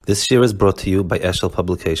This year is brought to you by Eshel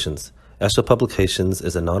Publications. Eshel Publications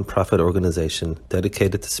is a non-profit organization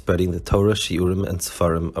dedicated to spreading the Torah, Shiurim, and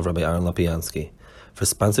Sefarim of Rabbi Aaron Lapiansky. For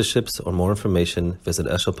sponsorships or more information, visit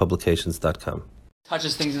eshelpublications.com.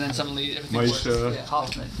 Touches things and then suddenly everything works.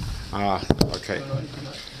 Okay.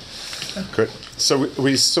 Good. So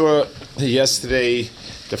we saw yesterday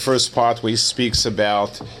the first part where he speaks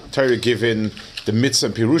about Torah given the mitzvah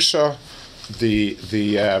and pirusha, the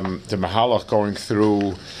mahalach going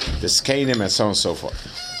through the skenim and so on and so forth.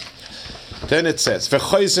 Then it says,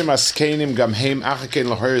 "V'choizim askenim gam heim achaken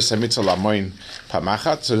lahoyres hamitzah lamoin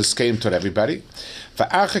pamachat." So the skenim to everybody.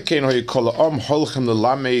 V'achaken hoy kol ha'om holchem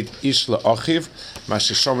lelamed ish la'achiv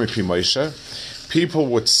ma'sheshomi pi Moshe. People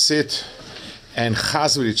would sit and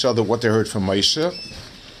chaz with each other what they heard from Moshe.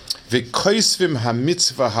 V'koisvim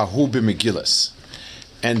hamitzvah hahu b'megillas,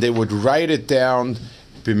 and they would write it down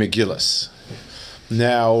b'megillas.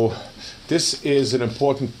 Now, this is an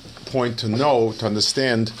important point to know, to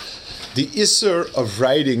understand. The Isser of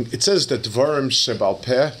writing, it says that Dvarim Shebal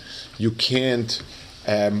Peh, you can't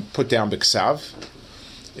put down B'Ksav,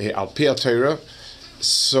 Al Peh Torah.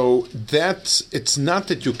 So that, it's not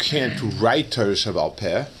that you can't write Torah Shebal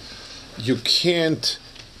Peh, you can't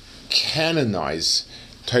canonize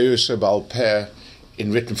Torah Shebal Peh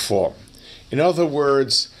in written form. In other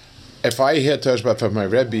words, if I hear Torah Shebal Peh from my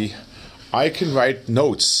Rebbe, I can write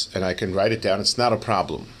notes and I can write it down. It's not a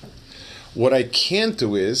problem. What I can't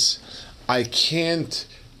do is I can't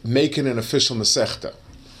make it an official Masechta.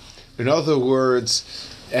 In other words,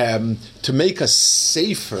 to make a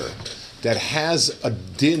sefer that has a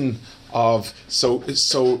din of so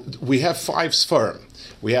we have 5 Sfarim.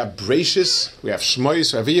 We have Breishis, we have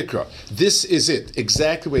Shmois, we have Yikra. This is it,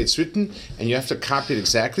 exactly the way it's written, and you have to copy it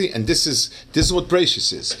exactly. And this is what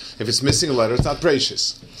Breishis is. If it's missing a letter, it's not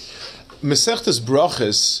Breishis. Masechtas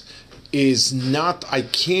Brachas is not, I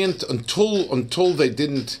can't, until they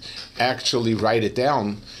didn't actually write it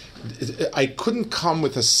down, I couldn't come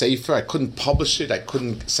with a sefer, I couldn't publish it, I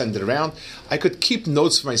couldn't send it around. I could keep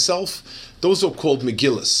notes for myself. Those are called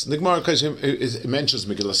Megillas. The Gemara mentions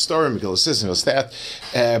Megillas story, Megillas this, Megillas that.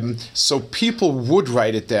 So people would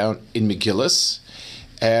write it down in Megillas.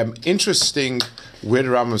 Interesting where the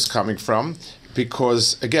Rambam is coming from,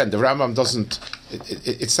 because again, the Rambam doesn't.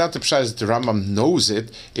 It's not the pshat that the Rambam knows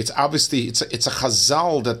it. It's obviously it's a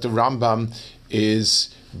chazal that the Rambam is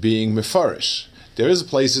being mefarish. There is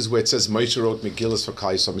places where it says Moshe wrote Megillas for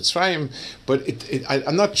Klal Yisrael Mitzrayim, but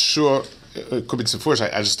I'm not sure. It could be mefarish.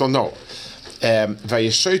 I just don't know.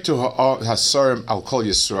 Vayeshoytu hasarim al kol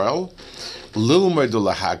Yisrael lilmedu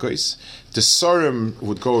lahagos. The Sarim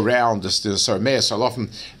would go around, the Sarimei are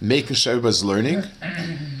often making sure everybody's learning.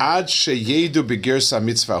 Ad sheyedu begirsa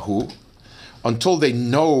mitzvahu, until they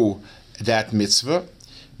know that mitzvah.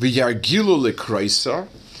 V'yargilu lekroisa,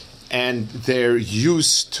 and they're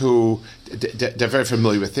used to, they're very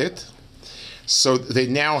familiar with it. So they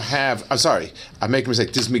now have, I'm making a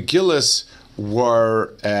mistake. These Megillas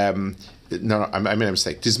were, I made a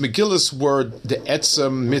mistake. These Megillas were the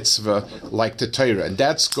Etzem mitzvah, like the Torah, and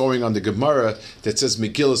that's going on the Gemara that says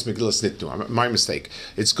Megillas nitnu. My mistake.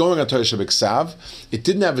 It's going on Torah Shebeksav. It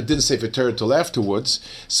didn't say for Torah till afterwards,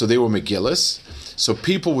 so they were Megillas. So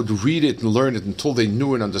people would read it and learn it until they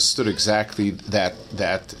knew and understood exactly that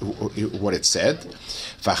what it said.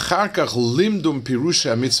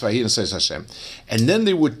 And then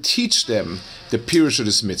they would teach them the pirush of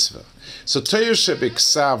this mitzvah. So Torah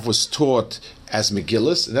Shebeksav was taught as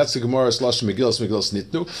Megillas, and that's the Gemara's Lashon Megillas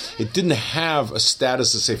Nitnu. It didn't have a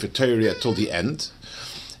status of Sefer Torah till the end,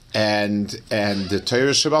 and the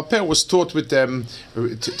Torah Shebal Peh was taught with them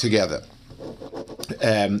together.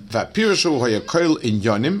 Va'pirushu hoyakoil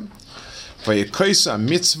inyonim va'yakoisa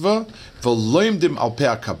mitzvah v'loimdim al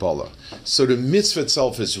peh Kabbalah. So the mitzvah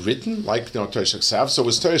itself is written like Torah Shebeksav. So it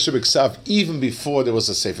was Torah Shebeksav even before there was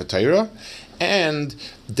a Sefer Torah, and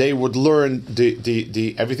they would learn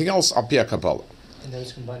the everything else al peh Kabbalah. And then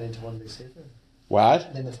it's combined into one big sefer. What?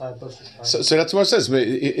 And then the 5 books. So that's what it says.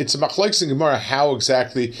 It's a machlokes in Gemara how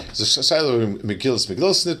exactly is a Megillas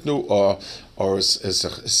nitnu or is a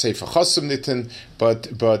Sefer Chosim nitten, but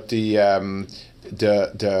the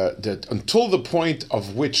until the point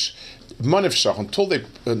of which Manifshach,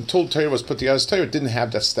 until Torah was put together as Torah, didn't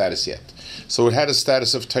have that status yet. So it had a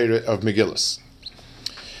status of Torah of Megillas.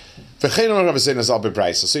 So he's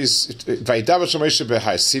Vaydavar Shemoshe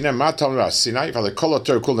b'Har Sinai. Ma Talmud Har Sinai. V'Kol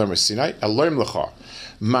HaTorah Kul Nemer Sinai. Elohim Lecha.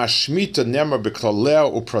 Ma Shmita Nemer b'Klolea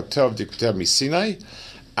u'Pratev Diktev MiSinai.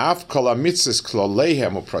 Av Kol HaMitzvos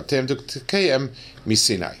Kloleihem u'Pratev Diktev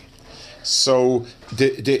MiSinai. So the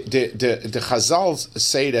Chazal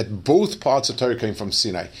say that both parts of Torah came from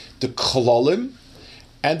Sinai. The Klolim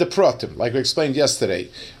and the pratim, like we explained yesterday.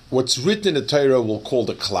 What's written in the Torah we'll call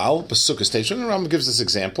the klal, Besukah station, and Rambam gives this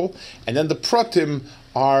example, and then the pratim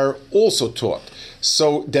are also taught.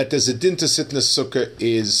 So that there's a din to sit in the sukkah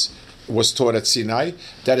was taught at Sinai,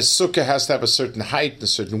 that a sukkah has to have a certain height and a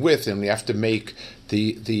certain width, and we have to make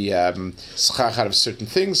the schach out of certain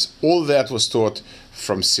things. All that was taught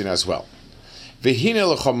from Sinai as well. V'hine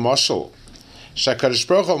l'cham mashal, sh'HaKadosh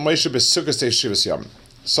Baruch Hu Moshe b'sukkah yeshivas yom.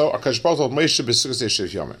 So HaKadosh Baruch Hu Moshe b'sukkah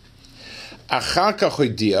yeshivas yom. Achar kach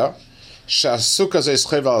hoidia, sh'asukkah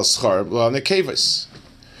ze'eschev al schar l'nekevis.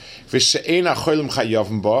 V'she'ein acholim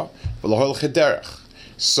chayavim ba, v'lohol chederach.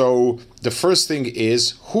 So the first thing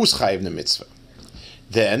is who's chayiv the mitzvah.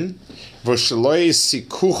 Then v'sheloi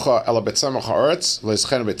sikucha ela betzemach haaretz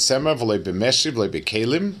le'eschen betzemach v'loi b'meshiv v'loi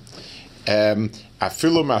b'kelim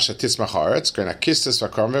afilu ma'ashatis haaretz g'na kistis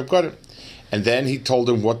v'karim v'bgodim. And then he told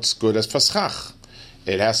him what's good as paschach.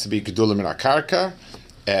 It has to be gedulim in akarka.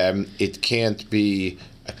 It can't be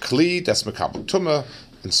a kli that's mekabel tumah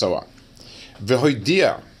and so on.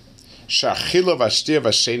 V'hoidia sha'achila v'ashtia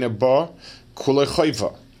v'sheina ba.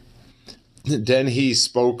 Then he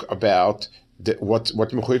spoke about what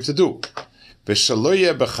mechuyev to do.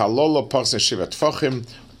 V'shaloye b'chalolo parsa shivat tfachim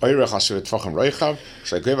oirech shivat tfachim roichav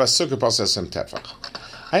shageva sukkah parsa sem tefach.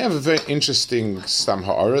 I have a very interesting stam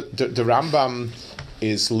ha'ara. The Rambam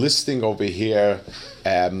is listing over here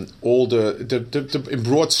all the in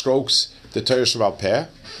broad strokes the Torah Shabbat Peh.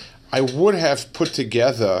 I would have put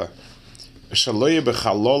together shaloye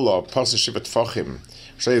b'chalolo parsa shivat tfachim.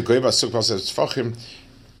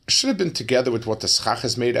 Should have been together with what the schach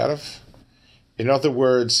is made out of. In other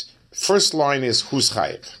words, first line is who's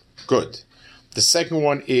chayiv. Good. The second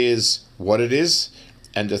one is what it is,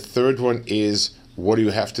 and the third one is what do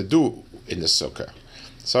you have to do in the sukkah.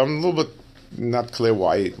 So I'm a little bit not clear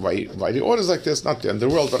why the order is like this. Not the end of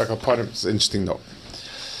the world, but I can point it's interesting though.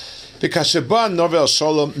 V'kasheba novel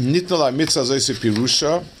shalom nitna la mitzvah zoyse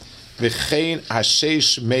pirusha v'chein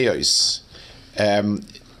hashesh meyois.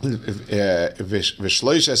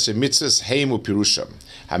 V'shloishes mitzvahs heimu pirusham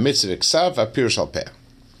hamitzvah ksav v'pirush al peh.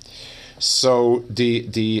 So the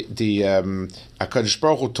HaKadosh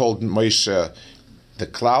Baruch Hu told Moshe the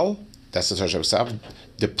klal, that's the Torah Ksav,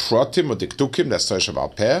 the pratim or the ktukim, that's Torah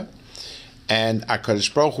Shabbat Peh, and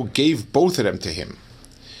HaKadosh Baruch Hu gave both of them to him,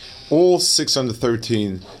 all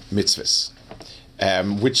 613 mitzvahs.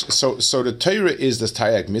 So the Torah is the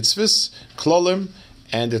Taryag mitzvahs, klolim,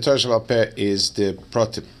 and the Torah Shabbat Peh is the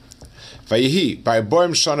pratim. Vayihi by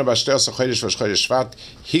boim shana b'ashter chodesh v'chodesh shvat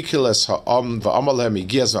hikiles ha'am v'amal lehem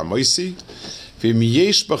igias v'amoisi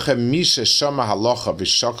v'miyesh b'chem mi sheshama halacha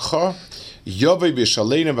v'shakcha yovei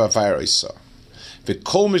b'shaleinu v'avayroisa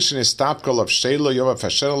v'kol mi shenistapkol of shelo yovei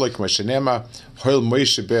fashenoloi k'mo shenema hoil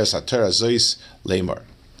Moshe be'ez haTorah zois leimor.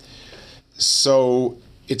 So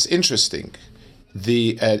it's interesting.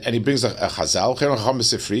 And he brings a chazal.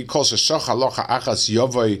 Kol sheshach halacha achas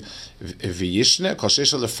yovei v'yishne. Kol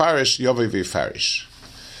sheshach lefarish yovei v'yifarish.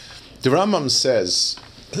 The Rambam says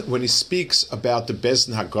when he speaks about the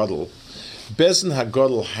Bezdin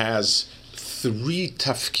Hagadol has 3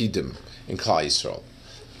 tafkidim in Klal Yisrael.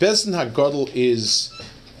 Bezdin Hagadol is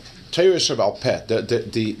Torah Shabbat Peh. The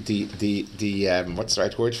what's the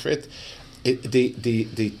right word for it?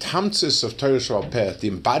 The tamtzis of Torah Shabbat Peh, the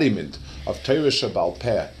embodiment of Torah Shabbat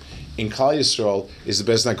Peh in Klal Yisrael is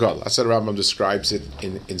the Bezdin Hagadol. That's how the Rambam describes it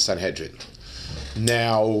in Sanhedrin.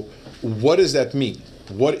 Now, what does that mean?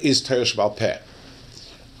 What is Torah Shabbat Peh?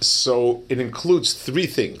 So it includes 3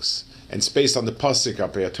 things, and it's based on the pasuk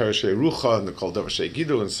of Torah She'erucha and the Kol Davar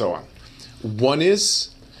She'gidu and so on. One is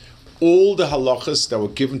all the halachas that were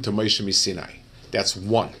given to Moshe Sinai. That's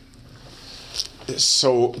one.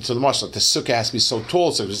 So the mashal, the sukkah has to be so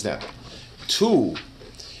tall, so it was that. 2,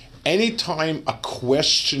 anytime a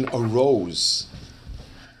question arose,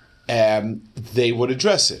 they would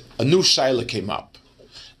address it. A new shaila came up.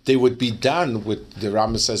 They would be done with the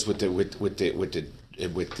Rambam says with the Yud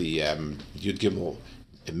Gimel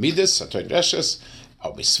Midas, Atoin Reshes,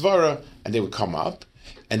 or Misvara, and they would come up.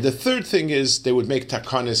 And the third thing is they would make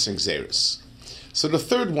takanis and xeris. So the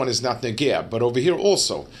third one is not negea, but over here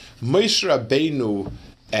also, Moshe Rabbeinu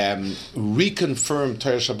reconfirmed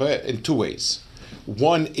Torah Shabbat in 2 ways.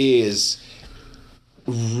 One is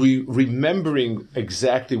remembering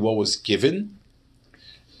exactly what was given.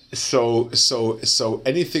 So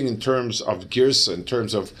anything in terms of girsa, in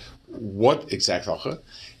terms of what exact halacha,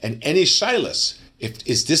 and any shilas. If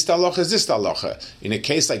is this the halacha, is this the halacha? In a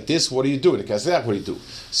case like this, what do you do? In a case like that, what do you do?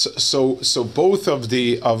 So both of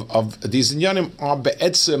these inyanim are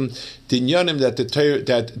be'etzim the inyanim that the Torah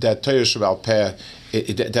Shabbat Peh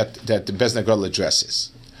that the Bezdin Hagadol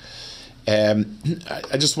addresses.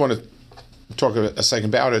 I just want to talk a second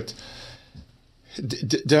about it.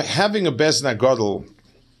 Having a Bezdin HaGadol,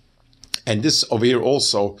 and this over here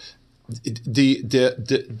also,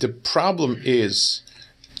 the problem is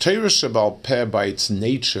Torah Sheba'al Peh by its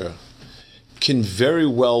nature can very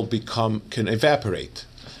well can evaporate.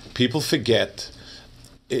 People forget.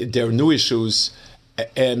 There are new issues,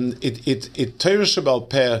 and Torah Sheba'al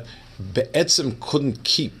Peh be'etzem couldn't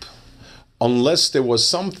keep unless there was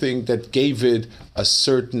something that gave it a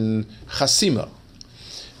certain chasima.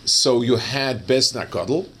 So you had Bezdin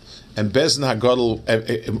HaGadol, and Bezdin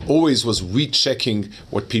HaGadol always was rechecking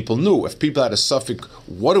what people knew. If people had a suffix,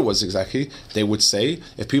 what it was exactly, they would say.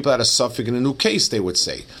 If people had a suffix in a new case, they would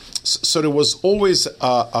say. So there was always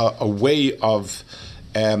a way of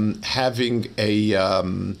having a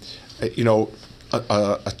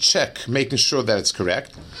check, making sure that it's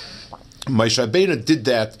correct. Moshe Rabbeinu did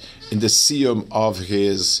that in the siyum of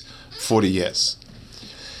his 40 years.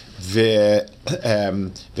 V'chein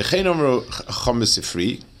omru Chom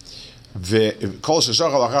Sifri, v'kol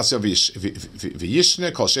sheshach halachas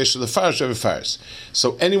v'yishne, kol shesh lefarsh v'farsh.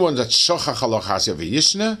 So anyone that shochach halachas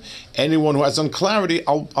v'yishne, anyone who has unclarity,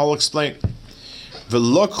 I'll explain.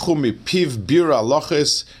 V'lokchu mipiv bira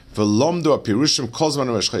halachas, v'lomdu apirushim kol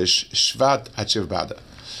zman shvat achiv bada.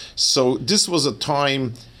 So this was a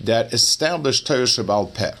time that established Torah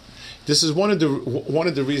Sheba'al Peh. This is one of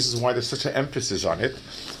the reasons why there's such an emphasis on it,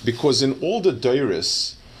 because in all the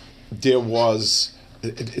Doros, there was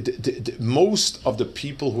most of the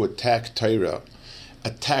people who attack Torah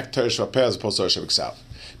Sheba'al Peh as opposed to Torah Sheba'al.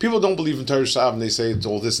 People don't believe in Torah Sheba'al and they say it's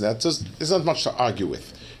all this and that. There's not much to argue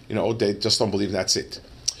with. They just don't believe that's it.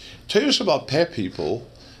 Torah Sheba'al Peh people,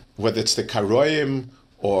 whether it's the Karoim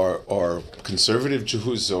or conservative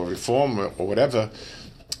Jews or Reform or whatever,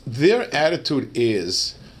 their attitude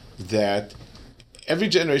is that every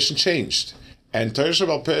generation changed, and Torah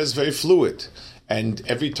Sheba'al Peh is very fluid, and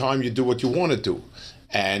every time you do what you want to do,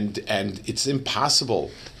 and it's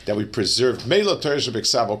impossible that we preserve Mela Torah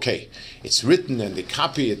Sheba'al. Okay, it's written and they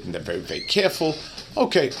copy it and they're very, very careful.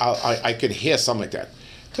 Okay, I can hear something like that.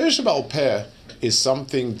 Torah Sheba'al Peh is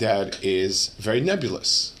something that is very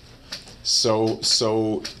nebulous. So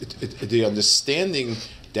the understanding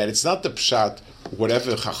that it's not the pshat,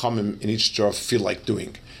 whatever Chachamim in each jar feel like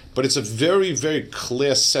doing, but it's a very, very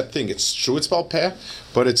clear set thing. It's true, it's Baal Peh,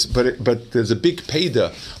 but there's a big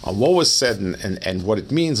peda on what was said and what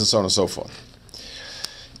it means and so on and so forth.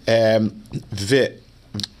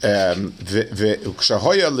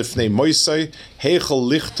 Uk'shahoya lifnei Moisei heichel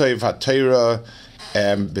lichtov haTorah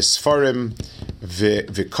besfarim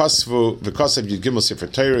v'kosvu yigimel sefer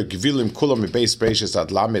Torah gvilim kulam mibeis breishis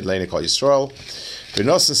ad lamed leine kol Yisrael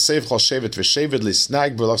v'nosen seif chol shevet v'shevet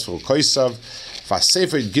lisnag b'los v'koisav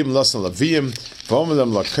v'sefer yigim losen leviyim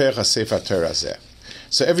v'omelem l'koich ha-sefer Torah zeh.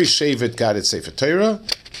 So every shevet got its sefer Torah,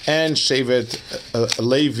 and shevet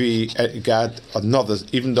Levi got another,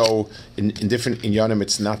 even though in different inyanim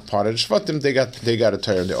it's not part of the shvatim, they got a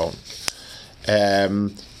Torah on their own.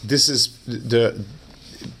 This is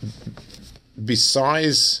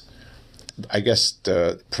besides, I guess,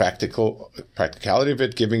 the practicality of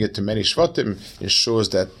it, giving it to many shvatim ensures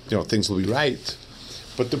that things will be right.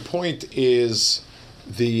 But the point is,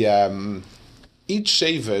 the each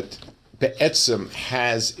shevet be'etzem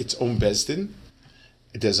has its own bezdin.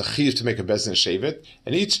 There's a chiyuv to make a bezdin shevet,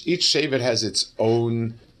 and each shevet has its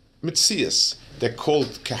own mitzias. They're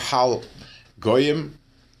called kahal goyim.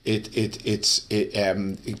 Klal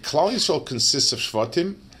Yisrael consists of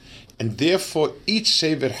shvatim, and therefore each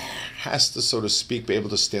shevet has to, so to speak, be able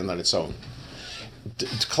to stand on its own.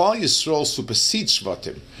 Klal Yisrael supersedes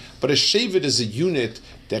shvatim, but a shevet is a unit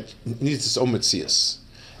that needs its own mitzias,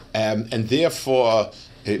 and therefore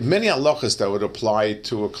many halachas that would apply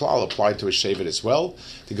to a klal apply to a shevet as well.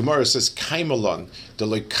 The Gemara says kaimalon the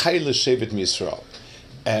loikaila shevet miyisrael.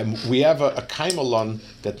 We have a kaimalon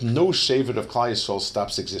that no shevet of Klal Yisrael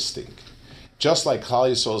stops existing. Just like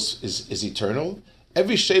Klal Yisrael is eternal,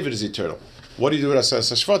 every shevet is eternal. What do you do with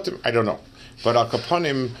Asas Shvatim? I don't know. But al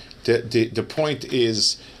kapanim, the point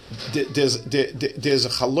is there's a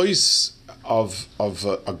chalois of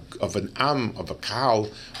an am, of a kal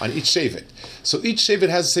on each shevet. So each shevet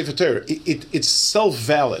has a sefer Torah. It's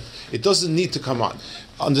self-valid. It doesn't need to come on.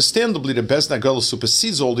 Understandably, the Bezdin HaGadol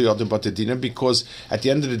supersedes all the other Batadinim, because at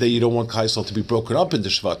the end of the day, you don't want Klal Yisrael to be broken up into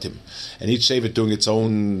Shvatim, and each shevet doing its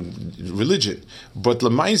own religion. But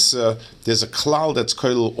Lemaisa, there's a klal that's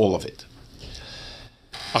koil all of it.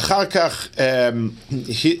 Achar kach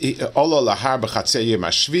ola lahar b'chatzei yom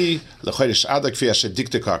hashvi lechodesh Adar kfi asher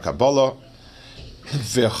dikta Kabbalah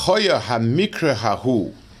v'hoya hamikra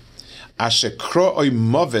hahu asher kro'oi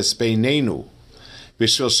moves beinenu,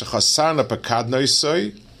 bishvil shechasarna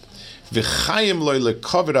pekadnoisoi, v'chayim loy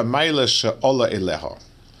lekovid amayla she'ola eleha.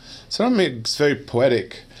 So the Rambam is very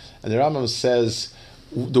poetic, and the Rambam says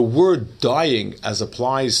the word dying as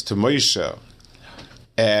applies to Moshe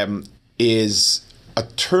is a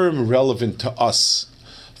term relevant to us.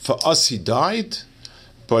 For us, he died,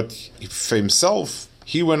 but for himself,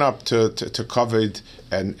 he went up to Kavod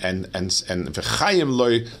and v'chayim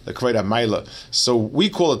loy lekovid amayla. So we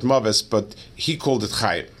call it Mavis, but he called it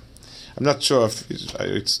Chayim. I'm not sure if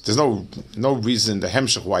there's no reason the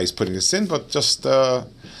hemshech why he's putting this in, but just v'chein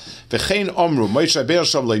omru Moshe Rabbeinu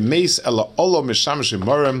sham le'meis ela olo mishamish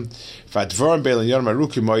imorem v'advarim be'el yom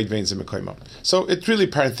aruki moed ve'in ze mekoyma. So it's really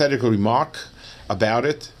parenthetical remark about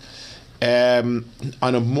it. On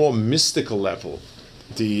a more mystical level,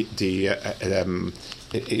 the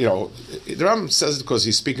Ram says it because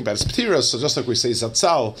he's speaking about his p'tira. So just like we say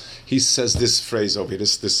Zatzal, he says this phrase over here.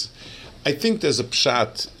 This. I think there's a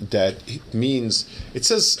pshat that it means. It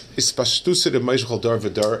says ispashtusa de meishchol dar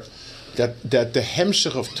v'dar that the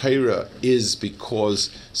hemshech of Torah is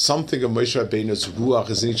because something of Moshe Rabbeinu's ruach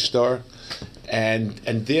is in each dar, and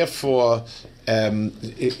therefore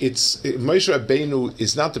it's Moshe Rabbeinu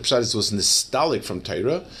is not the pshat. It was nostalgic from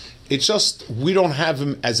Torah. It's just we don't have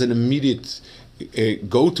him as an immediate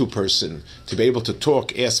go-to person to be able to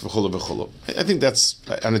talk, ask v'chulu v'chulu. I think that's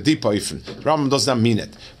on a deep oifen. Rambam does not mean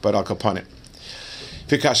it, but I'll upon it.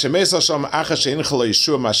 V'kashemes Hashem achas she'inchel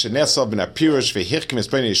Yeshua ma shenesal ben apirush v'hirkim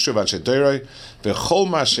esbein Yeshua van shedoiroi v'chol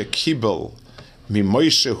ma shekibel mi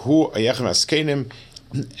Moshe hu ayechem askenim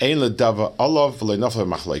ein ledava olav v'leinafel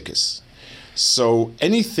machlokes. So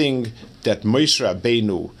anything that Moshe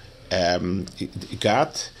Rabbeinu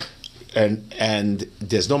got, and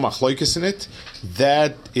there's no machlokes in it,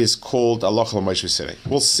 that is called Allah al Moshe V'Sirei.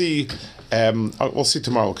 We'll see. We'll see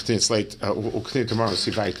tomorrow. We'll continue. It's late. We'll continue tomorrow. We'll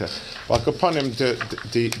see weiter. Like upon him,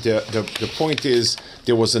 the point is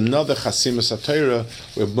there was another Chasimus HaTorah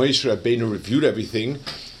where Moshe Rabbeinu reviewed everything,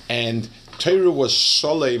 and Torah was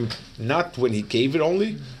shalem not when he gave it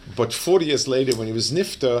only, but 40 years later when he was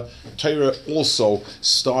nifta, Torah also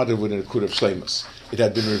started with an Akud of Shlemus. It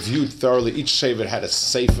had been reviewed thoroughly. Each Shevet had a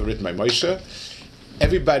sefer written by Moshe.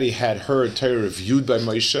 Everybody had heard Torah reviewed by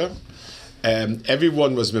Moshe.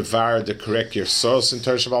 Everyone was mevar the correct yersos in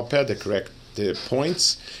Torah Shabbat Peh, the correct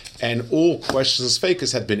points, and all questions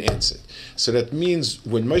fakers had been answered. So that means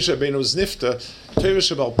when Moshe Rabbeinu was nifta, Torah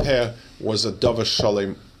Shabbat Peh was a davar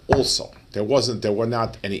shalom also. There were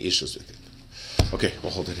not any issues with it. Okay,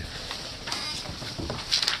 we'll hold it here.